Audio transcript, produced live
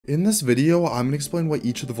In this video, I'm going to explain what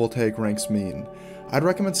each of the Voltaic ranks mean. I'd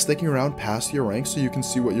recommend sticking around past your rank so you can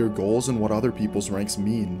see what your goals and what other people's ranks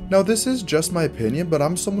mean. Now this is just my opinion, but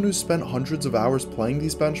I'm someone who's spent hundreds of hours playing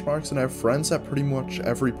these benchmarks and I have friends at pretty much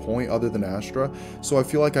every point other than Astra, so I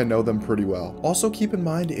feel like I know them pretty well. Also keep in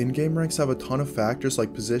mind, in-game ranks have a ton of factors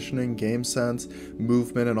like positioning, game sense,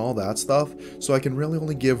 movement, and all that stuff, so I can really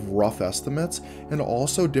only give rough estimates, and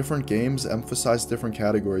also different games emphasize different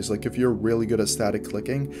categories. Like if you're really good at static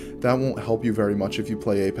clicking, that won't help you very much if you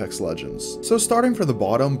play Apex Legends. So starting from the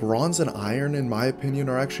bottom, bronze and iron in my opinion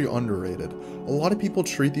are actually underrated. A lot of people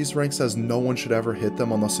treat these ranks as no one should ever hit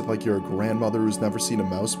them unless like you're a grandmother who's never seen a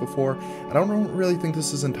mouse before, and I don't really think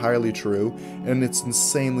this is entirely true, and it's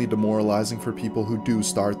insanely demoralizing for people who do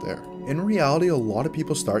start there. In reality, a lot of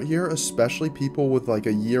people start here, especially people with like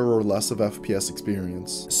a year or less of FPS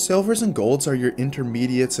experience. Silvers and golds are your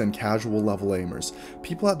intermediates and casual level aimers.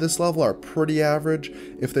 People at this level are pretty average.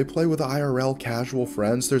 If they play with IRL casual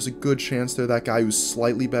friends, there's a good chance they're that guy who's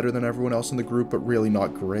slightly better than everyone else in the group, but really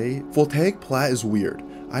not great. Voltaic Plat is weird.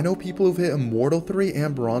 I know people who've hit Immortal 3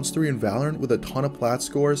 and Bronze 3 in Valorant with a ton of Plat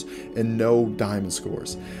scores and no Diamond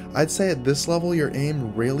scores. I'd say at this level your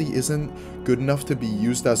aim really isn't good enough to be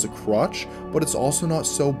used as a crutch, but it's also not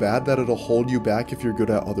so bad that it'll hold you back if you're good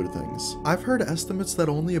at other things. I've heard estimates that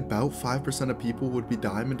only about 5% of people would be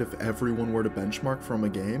Diamond if everyone were to benchmark from a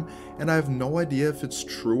game, and I have no idea if it's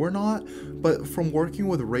true or not, but from working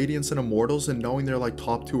with Radiants and Immortals and knowing they're like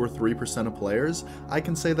top 2 or 3% of players, I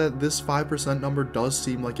can say that this 5% number does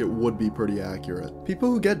seem like it would be pretty accurate. People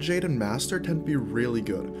who get Jade and Master tend to be really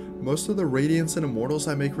good. Most of the Radiants and Immortals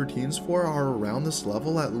I make routines for are around this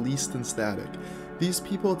level, at least in static. These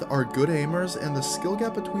people are good aimers, and the skill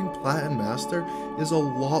gap between Plat and Master is a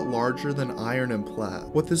lot larger than Iron and Plat.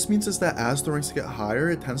 What this means is that as the ranks get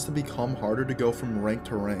higher, it tends to become harder to go from rank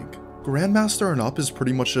to rank. Grandmaster and up is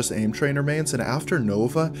pretty much just aim trainer mains, and after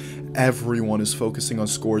Nova, everyone is focusing on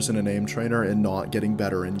scores in an aim trainer and not getting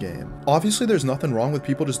better in game. Obviously there's nothing wrong with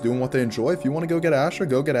people just doing what they enjoy. If you want to go get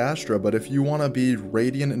Astra, but if you want to be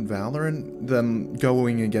Radiant and Valorant, then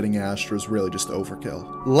going and getting Astra is really just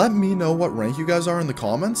overkill. Let me know what rank you guys are in the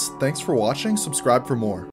comments. Thanks for watching, subscribe for more.